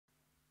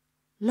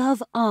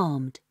Love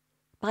Armed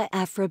by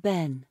Aphra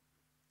Behn.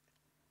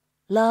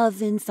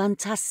 Love in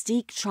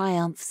fantastique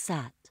triumph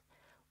sat,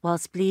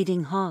 whilst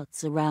bleeding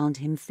hearts around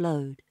him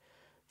flowed,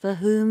 for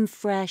whom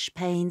fresh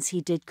pains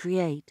he did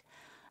create,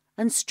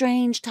 and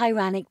strange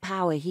tyrannic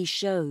power he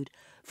showed.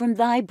 From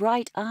thy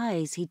bright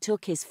eyes he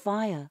took his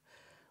fire,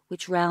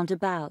 which round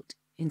about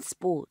in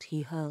sport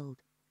he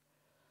hurled.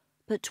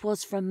 But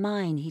 'twas from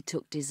mine he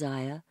took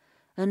desire,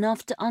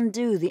 enough to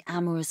undo the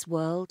amorous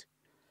world.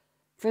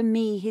 From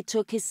me he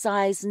took his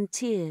sighs and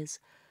tears,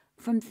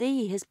 from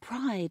thee his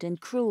pride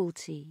and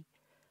cruelty.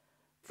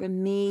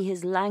 From me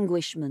his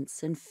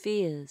languishments and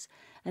fears,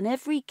 and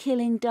every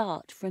killing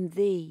dart from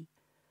thee.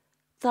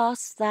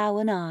 Thus thou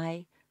and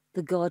I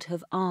the god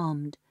have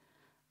armed,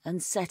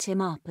 and set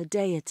him up a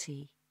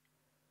deity.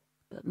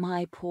 But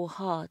my poor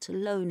heart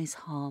alone is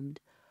harmed,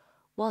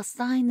 whilst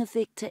thine the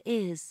victor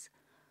is,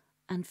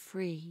 and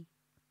free.